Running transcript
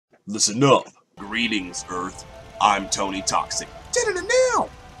Listen up. Greetings, Earth. I'm Tony Toxic. Now!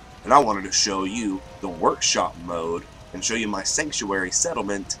 And I wanted to show you the workshop mode and show you my sanctuary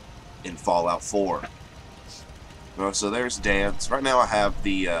settlement in Fallout 4. So there's Dance. Right now I have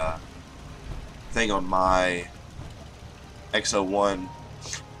the thing on my XO1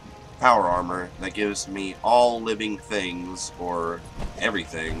 power armor that gives me all living things, or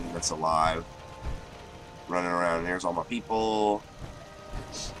everything that's alive, running around. And here's all my people.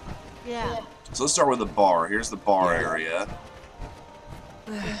 Yeah. So let's start with the bar. Here's the bar area.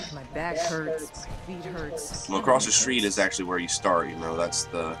 My back hurts, my feet hurts. Well, across the street is actually where you start. You know, that's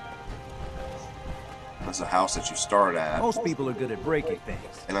the house that you start at. Most people are good at breaking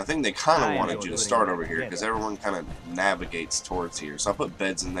things. And I think they kind of wanted you to start over here because everyone kind of navigates towards here. So I put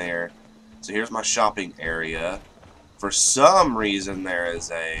beds in there. So here's my shopping area. For some reason, there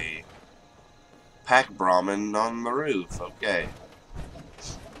is a pack Brahmin on the roof. Okay.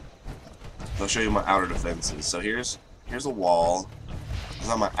 I'll show you my outer defenses. So here's a wall. It's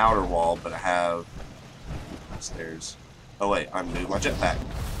not my outer wall, but I have stairs. Oh wait, undo my jetpack.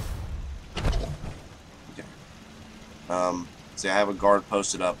 Okay. See, I have a guard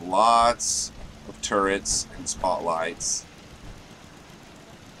posted up. Lots of turrets and spotlights.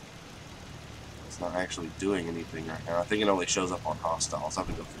 It's not actually doing anything right now. I think it only shows up on hostiles. I have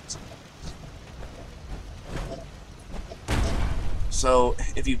to go fix it. So,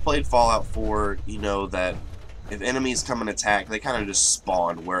 if you've played Fallout 4, you know that if enemies come and attack, they kind of just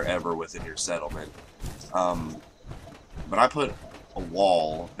spawn wherever within your settlement. But I put a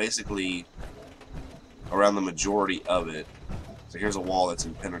wall, basically, around the majority of it. So here's a wall that's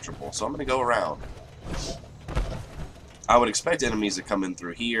impenetrable. So I'm going to go around. I would expect enemies to come in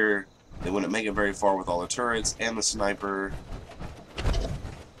through here. They wouldn't make it very far with all the turrets and the sniper.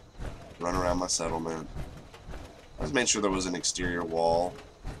 Run around my settlement. I just made sure there was an exterior wall.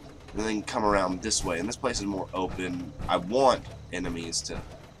 And then come around this way. And this place is more open. I want enemies to...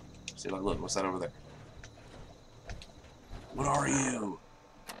 See, like, look, what's that over there? What are you?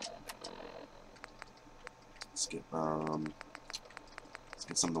 Let's get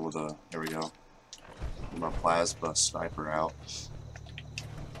something with a... There we go. Get my plasma sniper out.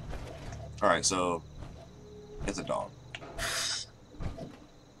 Alright, so... It's a dog.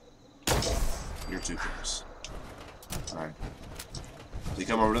 You're too close. Alright. So you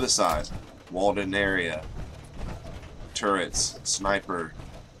come over to the side. Walled in area. Turrets. Sniper.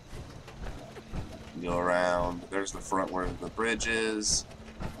 You go around. There's the front where the bridge is.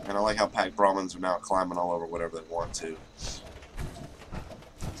 And I like how pack Brahmins are now climbing all over whatever they want to.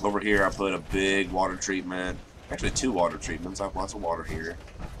 Over here I put a big water treatment. Actually 2 water treatments. I have lots of water here.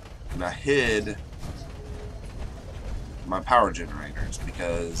 And I hid my power generators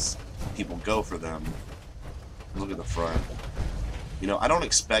because people go for them. Look at the front. You know, I don't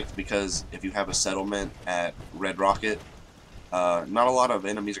expect, because if you have a settlement at Red Rocket, not a lot of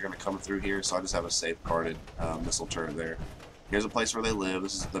enemies are going to come through here, so I just have a safeguarded missile turret there. Here's a place where they live.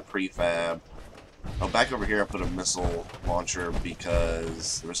 This is the prefab. Oh, back over here I put a missile launcher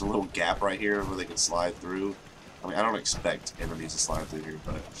because there's a little gap right here where they can slide through. I mean, I don't expect enemies to slide through here,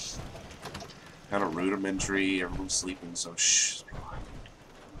 but kind of rudimentary. Everyone's sleeping, so shh.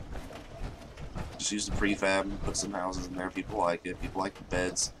 Just use the prefab and put some houses in there. People like it. People like the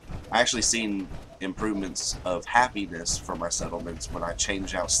beds. I actually seen improvements of happiness for my settlements when I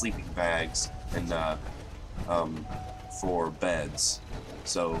change out sleeping bags and for beds.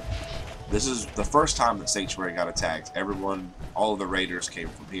 So this is the first time that Sanctuary got attacked. Everyone, all of the raiders came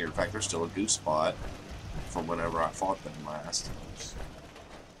from here. In fact, there's still a goose spot from whenever I fought them last.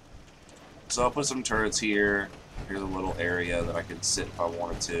 So I'll put some turrets here. Here's a little area that I could sit if I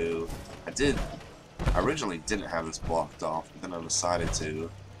wanted to. I originally didn't have this blocked off, but then I decided to.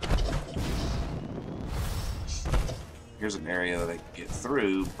 Here's an area that I can get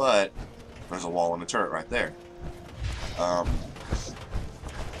through, but there's a wall and a turret right there. So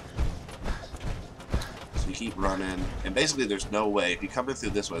you keep running, and basically there's no way, if you come in through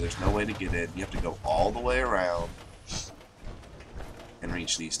this way, there's no way to get in. You have to go all the way around and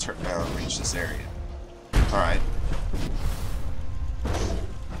reach these reach this area. Alright.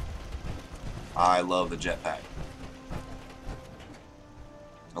 I love the jetpack.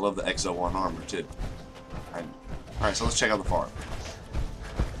 I love the XO1 armor too. Alright, so let's check out the farm.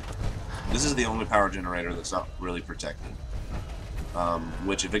 This is the only power generator that's not really protected.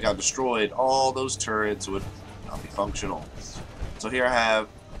 Which, if it got destroyed, all those turrets would not be functional. So here I have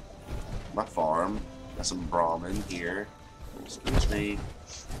my farm. Got some Brahmin here. Excuse me.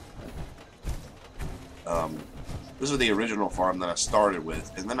 This is the original farm that I started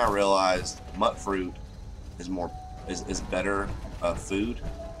with, and then I realized mutt fruit is better food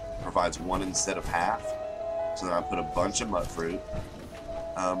provides one instead of half. So then I put a bunch of mud fruit.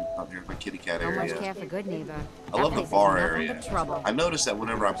 Up here's my kitty cat How much area. care for good neighbor? I love the bar area. I noticed that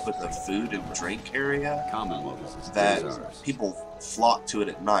whenever I put the food and drink area, that people flock to it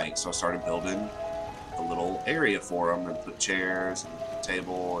at night. So I started building a little area for them and put chairs and a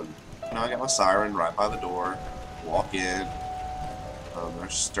table. And you know, I got my siren right by the door. Walk in.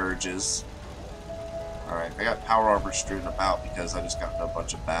 There's Sturges. Alright, I got power armor strewn about because I just got in a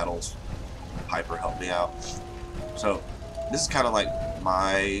bunch of battles. Piper helped me out. So, this is kind of like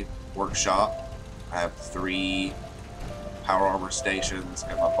my workshop. I have 3 power armor stations,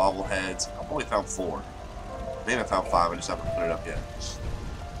 got my bobbleheads. I've only found 4. Maybe I found 5, I just haven't put it up yet.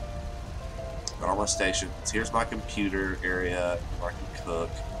 Got all my stations. Here's my computer area where I can cook.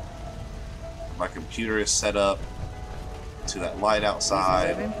 My computer is set up to that light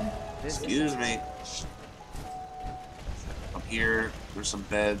outside. Excuse me. I'm here. There's some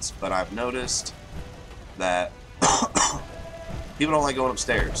beds, but I've noticed that people don't like going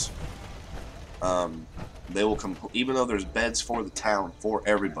upstairs. They will come, even though there's beds for the town for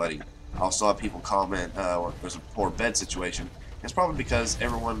everybody. I also have people comment, there's a poor bed situation. It's probably because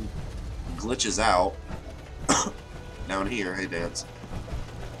everyone glitches out down here. Hey, Dance.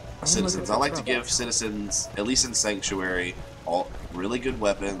 Citizens. I like to give citizens, at least in Sanctuary, all really good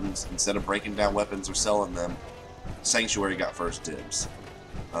weapons. Instead of breaking down weapons or selling them, Sanctuary got first dibs.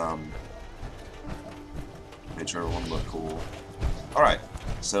 Make sure everyone look cool. Alright,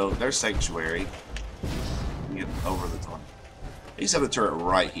 so there's Sanctuary. Get over the top. I used to have the turret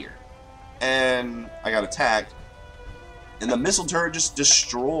right here. And I got attacked. And the missile turret just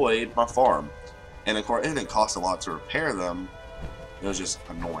destroyed my farm. And of course, it didn't cost a lot to repair them. It was just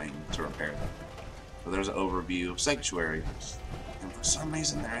annoying to repair them. So there's an overview of Sanctuary. And for some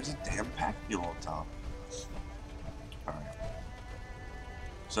reason, there is a damn pack mule on top. Alright.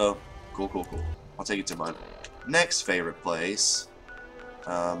 So, cool. I'll take it to my next favorite place.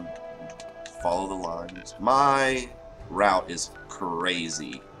 Follow the lines. My route is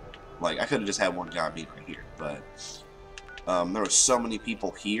crazy. Like, I could have just had one guy meet right here, but there were so many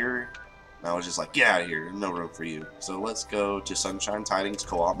people here. I was just like, get out of here, no room for you. So let's go to Sunshine Tidings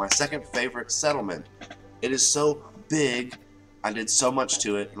Co-op, my second favorite settlement. It is so big, I did so much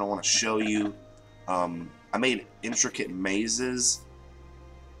to it, and I want to show you. I made intricate mazes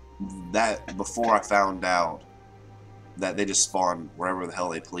that before I found out that they just spawn wherever the hell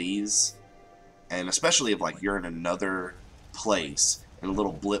they please. And especially if like you're in another place and a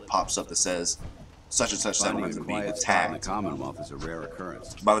little blip pops up that says such and such settlement is being attacked. The Commonwealth is a rare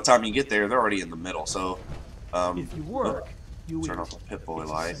occurrence. By the time you get there, they're already in the middle. So, if you work, you turn eat. off the Pip-Boy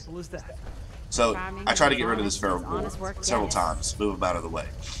light. Simple as that. So, I tried to get rid of this feral ghoul several times, move him out of the way.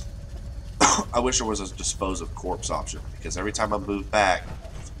 I wish there was a dispose of corpse option, because every time I move back,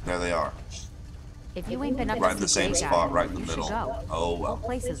 there they are. If you ain't been up Right in the same spot, right in the middle. Oh well. Whole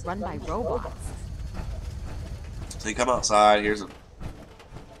place is run by robots. So you come outside, here's a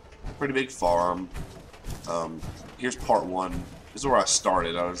pretty big farm. Here's part 1. This is where I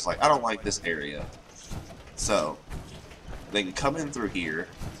started. I was like, I don't like this area. So, they can come in through here,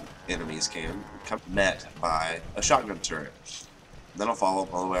 enemies can, come met by a shotgun turret. Then I'll follow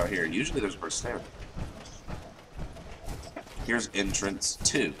them all the way out here. Usually there's a person there. Here's entrance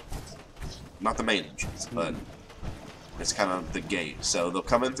 2. Not the main entrance, but it's kind of the gate. So they'll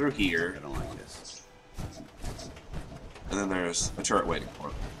come in through here. I don't like this. And then there's a turret waiting for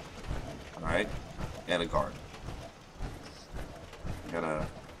them. Alright? And a guard. Got a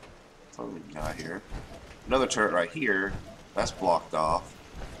floating guy here. Another turret right here. That's blocked off.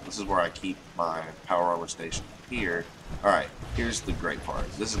 This is where I keep my power armor station here. Alright, here's the great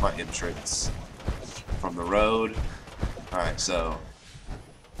part. This is my entrance from the road. Alright, so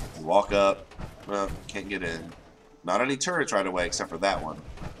you walk up. Well, can't get in. Not any turrets right away except for that one.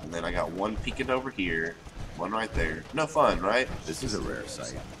 And then I got one peeking over here. One right there. No fun, right? This is a rare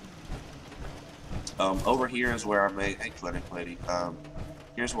sight. Over here is where I made. Hey, clinic lady.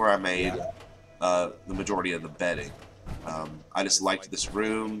 Here's where I made the majority of the bedding. I just liked this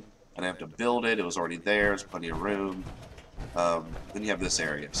room. I didn't have to build it. It was already there. There's plenty of room. Then you have this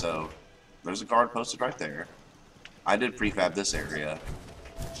area. So there's a guard posted right there. I did prefab this area,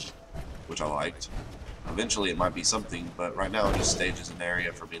 which I liked. Eventually it might be something, but right now it just stages an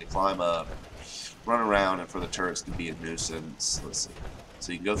area for me to climb up, run around, and for the turrets to be a nuisance. Let's see.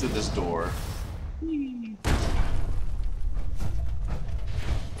 So you can go through this door.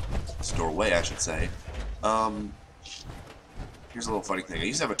 This doorway, I should say. Here's a little funny thing. I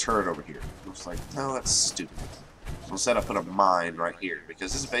used to have a turret over here. I was like, no, that's stupid. So instead I put a mine right here,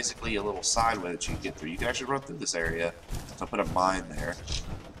 because this is basically a little sideway that you can get through. You can actually run through this area. So I put a mine there.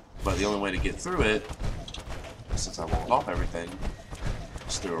 But the only way to get through it, since I walled off everything,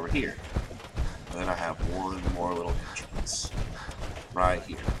 is through over here. And then I have one more little entrance right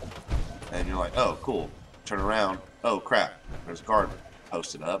here. And you're like, oh, cool. Turn around. Oh, crap. There's a guard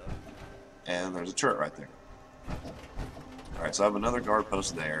posted up. And there's a turret right there. Alright, so I have another guard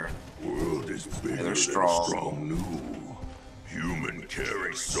post there. World is bigger And they're than strong. new. Human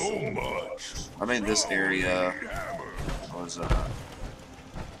carry so much. I made this area was I'm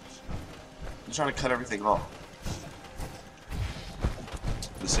trying to cut everything off.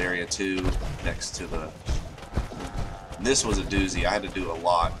 This area too, next to the. This was a doozy. I had to do a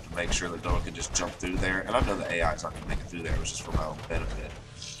lot to make sure that no one could just jump through there. And I know the AI is not going to make it through there. It was just for my own benefit.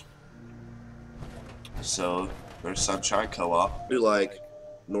 So there's Sunshine Co-op. Do like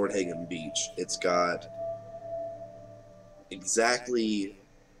Nordhagen Beach. It's got exactly.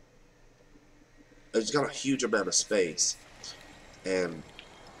 It's got a huge amount of space and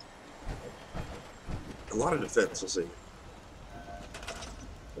a lot of defense. We'll see.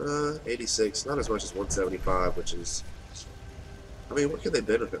 86, not as much as 175, which is. I mean, what could they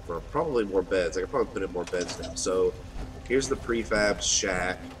benefit from? Probably more beds. I could probably put in more beds now. So here's the prefab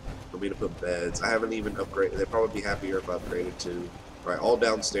shack for me to put beds. I haven't even upgraded. They'd probably be happier if I upgraded too. All right, all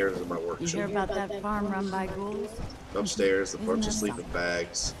downstairs in my You workshop. hear about that farm run by ghouls? Upstairs, a bunch of sleeping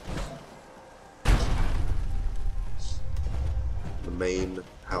bags. The main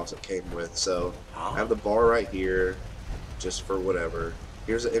house it came with. So I have the bar right here, just for whatever.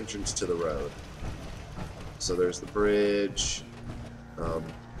 Here's the entrance to the road. So there's the bridge.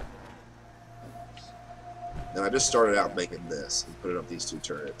 And I just started out making this and putting up these two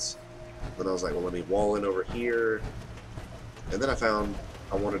turrets. Then I was like, well, let me wall in over here. And then I found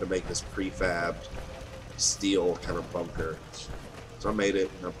I wanted to make this prefabbed steel kind of bunker. So I made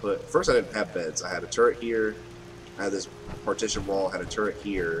it and I put, first I didn't have beds. I had a turret here. I had this partition wall, I had a turret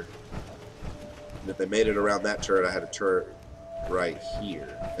here. And if they made it around that turret, I had a turret right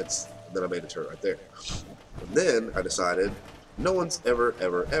here. Then I made a turret right there. And then I decided no one's ever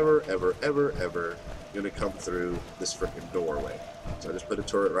gonna come through this freaking doorway. So I just put a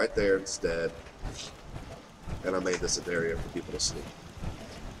turret right there instead. And I made this an area for people to sleep.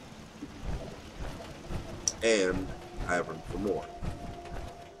 And I have room for more.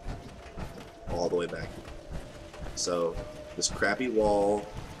 All the way back here. So this crappy wall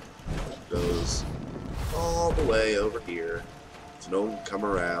goes all the way over here. So no one can come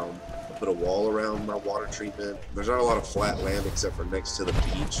around. I put a wall around my water treatment. There's not a lot of flat land except for next to the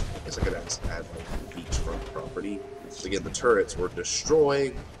beach. I guess I could add like beachfront property. So again, the turrets were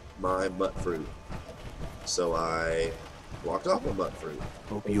destroying my mutt fruit. So I blocked off my mutt fruit.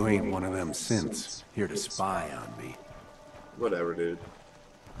 Hope you ain't one of them synths here to spy on me. Whatever, dude.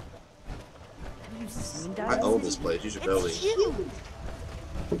 Have you seen I that? own this place. You should know me. It's you.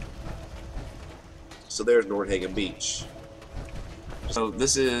 So there's Nordhagen Beach. So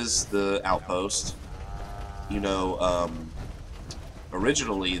this is the outpost. You know,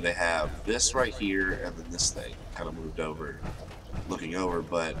 originally they have this right here and then this thing kind of moved over, looking over,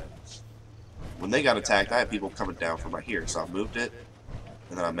 but when they got attacked, I had people coming down from right here, so I moved it,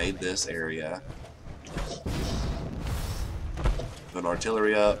 and then I made this area. Put an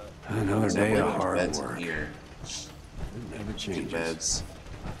artillery up. Another day of hard beds work. in here. It never Two changes. beds.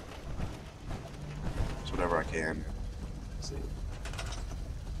 Just whatever I can. Let's see.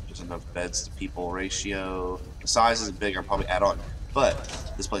 Just enough beds to people ratio. The size isn't big, I'll probably add on.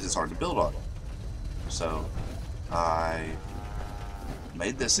 But this place is hard to build on. So I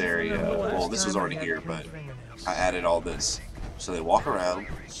made this area. Well, this was already here, but I added all this. So they walk around.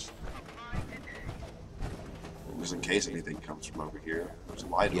 Just in case anything comes from over here. There's a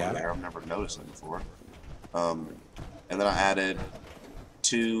light over there. I've never noticed it before. And then I added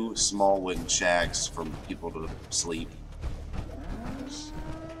 2 small wooden shacks for people to sleep.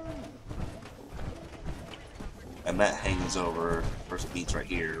 And that hangs over. There's a beach right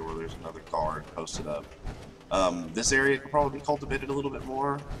here where there's another guard posted up. This area could probably be cultivated a little bit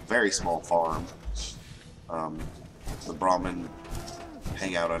more. Very small farm. The Brahmin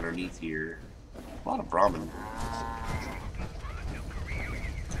hang out underneath here. A lot of Brahmin.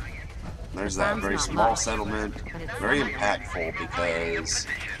 There's that very small settlement. Very impactful because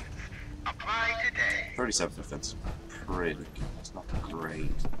 37 defense is pretty good. It's not great.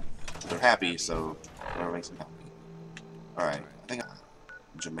 They're happy, so whatever makes them happy. Alright, I think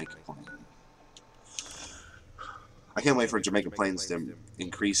Jamaica Plains. I can't wait for Jamaica Plains to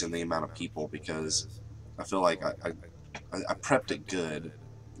increase in the amount of people because I feel like I prepped it good.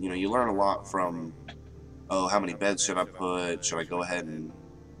 You know, you learn a lot from, oh, how many beds should I put? Should I go ahead and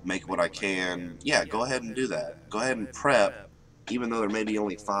make what I can? Yeah, go ahead and do that. Go ahead and prep even though there may be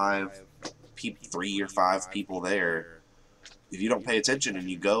only 3 or 5 people there, if you don't pay attention and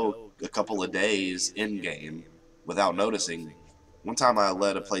you go a couple of days in game without noticing. One time I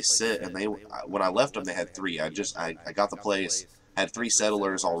let a place sit, and when I left them, they had 3. I got the place, had 3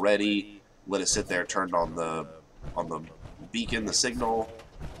 settlers already, let it sit there, turned on the beacon, the signal,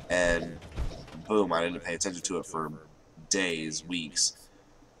 and boom, I didn't pay attention to it for days, weeks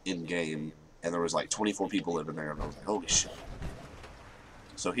in game, and there was like 24 people living there, and I was like, holy shit.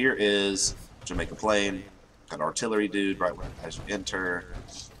 So here is Jamaica Plain. Got an artillery dude right as you enter.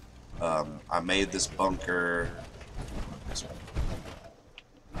 I made this bunker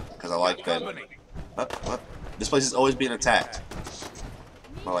because I like that. What? This place is always being attacked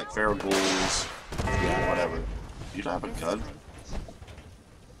by like feral ghouls, whatever. You don't have a gun?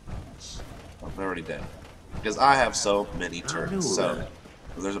 Oh, they're already dead. Because I have so many turrets. So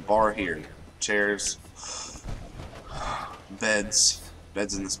there's a bar here, chairs, beds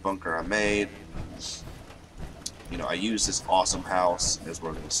in this bunker I made. You know, I use this awesome house as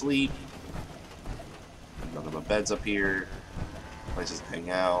we're going to sleep. None of my beds up here. Places to hang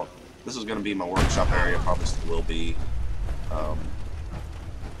out. This was going to be my workshop area. Probably still will be.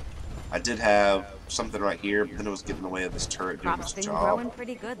 I did have something right here, but then it was getting in the way of this turret doing Crops this been job. growing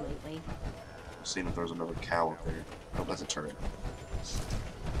pretty good lately. Seeing if there was another cow up there. Oh, that's a turret.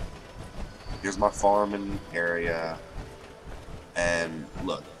 Here's my farming area. And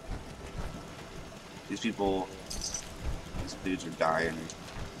look. These dudes are dying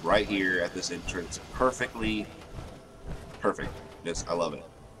right here at this entrance. Perfect. Yes, I love it.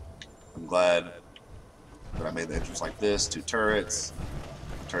 I'm glad that I made the entrance like this. 2 turrets.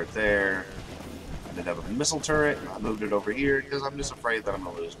 Turret there. I did have a missile turret, and I moved it over here because I'm just afraid that I'm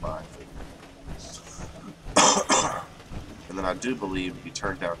going to lose my food. And then I do believe if you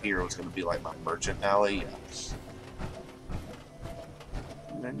turn down here, it was going to be like my merchant alley.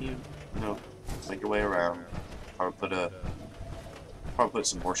 And then you know, make your way around. Probably put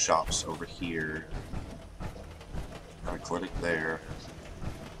some more shops over here. Got a clinic there.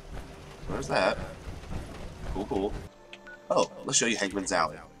 Where's that? Cool. Oh, let's show you Hangman's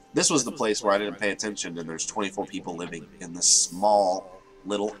Alley. This was the place where I didn't pay attention, and there's 24 people living in this small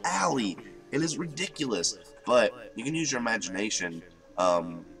little alley. It is ridiculous, but you can use your imagination.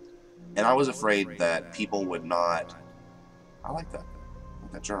 And I was afraid that people would not. I like that.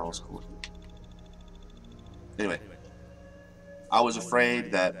 That journal is cool. Anyway, I was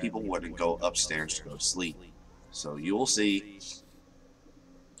afraid that people wouldn't go upstairs to go to sleep. So you will see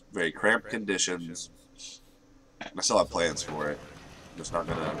very cramped conditions. I still have plans for it. I'm just not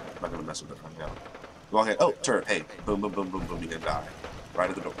gonna mess with it right now. Walk in. Oh, turret. Hey, boom, you're gonna die. Right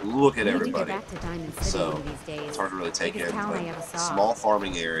at the door. Look at everybody. So it's hard to really take in, but small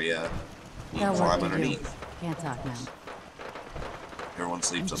farming area. You can climb underneath. Can't talk now. Everyone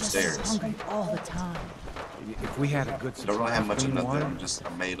sleeps upstairs. Hungry all the time. If we had a good I don't really have much of nothing. I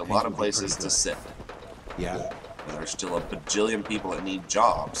made a lot of places to sit. Yeah. And there's still a bajillion people that need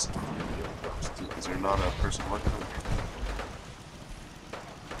jobs. Is there not a person working over here?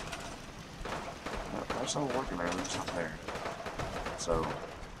 No, there's someone working there. There's not there. So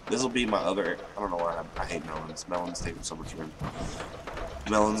this will be my other. I don't know why I hate melons. Melons take so much room.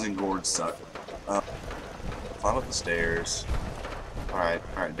 Melons and gourds suck. Climb up the stairs. All right,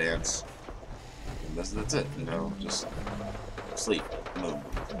 dance. And that's it. You know, just sleep. Move.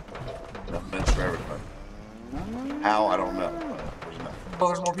 Enough beds for everybody. How? I don't know. Oh,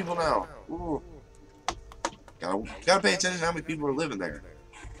 there's more people now. Ooh. Gotta pay attention to how many people are living there.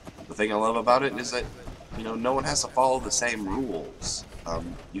 The thing I love about it is that, you know, no one has to follow the same rules.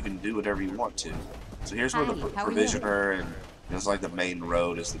 You can do whatever you want to. So here's where the provisioner and it's like the main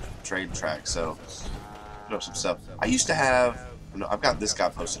road is the train track. So put up some stuff. I used to have. No, I've got this guy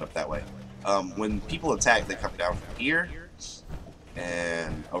posted up that way. When people attack, they come down from here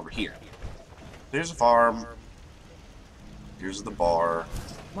and over here. Here's a farm. Here's the bar.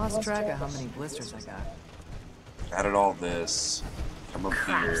 Lost track of how many blisters I got. Added all this. Come up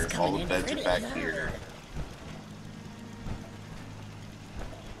here. All the beds are back here.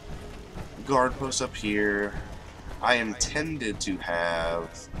 Guard post up here. I intended to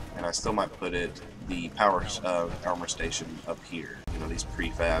have, and I still might put it, the power armor station up here. You know, these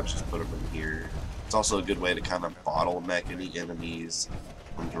prefabs, just put them in here. It's also a good way to kind of bottleneck any enemies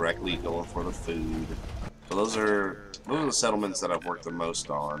from directly going for the food. So those are the settlements that I've worked the most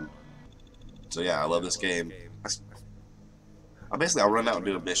on. So yeah, I love this game. I'll run out and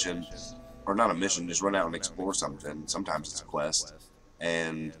do a mission, or not a mission, just run out and explore something. Sometimes it's a quest,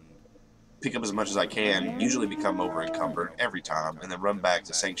 and pick up as much as I can, usually become over encumbered every time, and then run back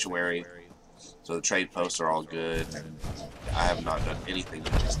to Sanctuary, So the trade posts are all good. And I have not done anything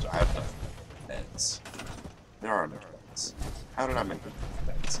to this. I have done beds. There are no beds. How did I make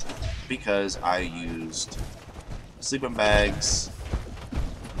beds? Because I used sleeping bags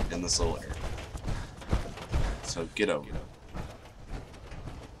in this little area. So get over it.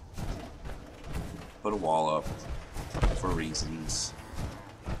 Put a wall up for reasons.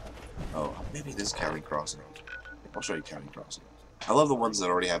 Oh, maybe this is County Crossing. I'll show you County Crossing. I love the ones that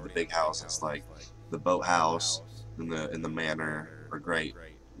already have the big houses, like the boathouse and the manor are great.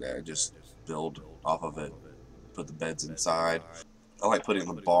 Yeah, just build off of it. Put the beds inside. I like putting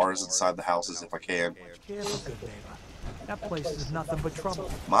the bars inside the houses if I can. Careful, good neighbor. That place is nothing but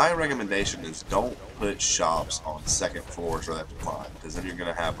trouble. My recommendation is don't put shops on second floors where they have to climb, because then you're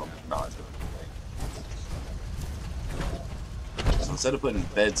going to have them not doing anything. So instead of putting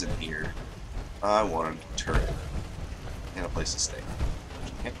beds in here, I wanted a turret and a place to stay.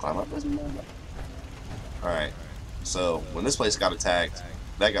 You can't climb up this mountain. Alright, so when this place got attacked,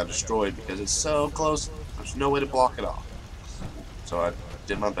 that got destroyed because it's so close, there's no way to block it off. So I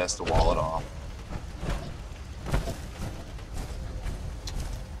did my best to wall it off.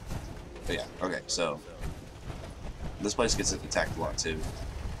 But yeah, okay, so this place gets attacked a lot too.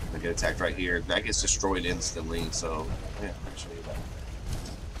 They get attacked right here. That gets destroyed instantly, so yeah, I'll show you that.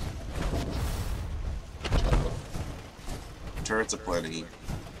 Turrets aplenty.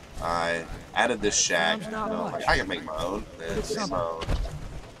 I added this shack. You know, like I can make my own. This my own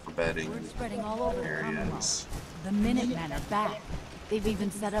for bedding We're spreading all over the areas. Commonwealth. The Minutemen are back. They've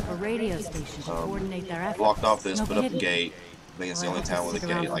even set up a radio station to coordinate their efforts. Blocked off this, No put up a kidding. gate. I think it's the We'll only have to town with a stick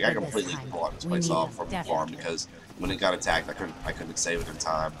around gate. Like for I this completely time. blocked this We place need off them, from the farm definitely. because when it got attacked, I couldn't save it in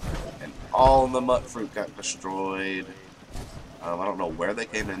time, and all the mud fruit got destroyed. I don't know where they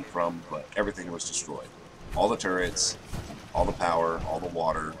came in from, but everything was destroyed. All the turrets, all the power, all the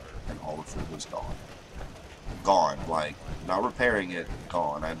water, and all the food was gone. Gone, like not repairing it,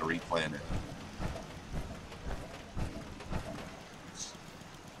 gone. I had to replant it.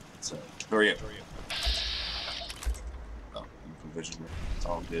 So there you go. Oh, provision. It's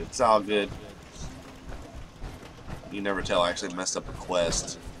all good. It's all good. You never tell. I actually messed up a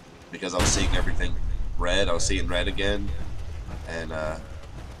quest because I was seeing everything red. I was seeing red again, and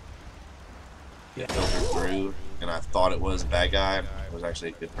it filtered through, and I thought it was a bad guy. It was actually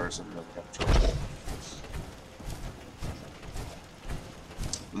a good person.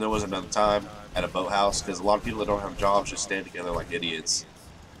 And there was another time at a boathouse because a lot of people that don't have jobs just stand together like idiots.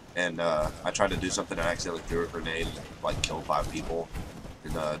 And I tried to do something and I accidentally threw a grenade and like killed 5 people.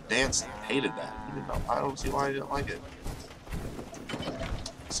 And Dan hated that. He did not, I don't see why he didn't like it.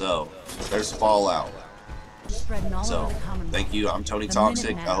 So there's Fallout. Spreading all So over the Commonwealth. thank you. I'm Tony The Toxic.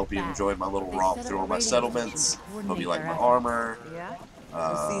 Minutemen I are hope you back. enjoyed my little They romp set through up all a my radio settlements. station to Hope you coordinate like my their armor. Yeah?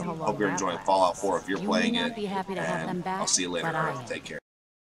 We'll see how long Hope you're that enjoying lasts. Fallout 4 if you're You may playing not it. be happy to have them And back, I'll see you later. but I am. Take care.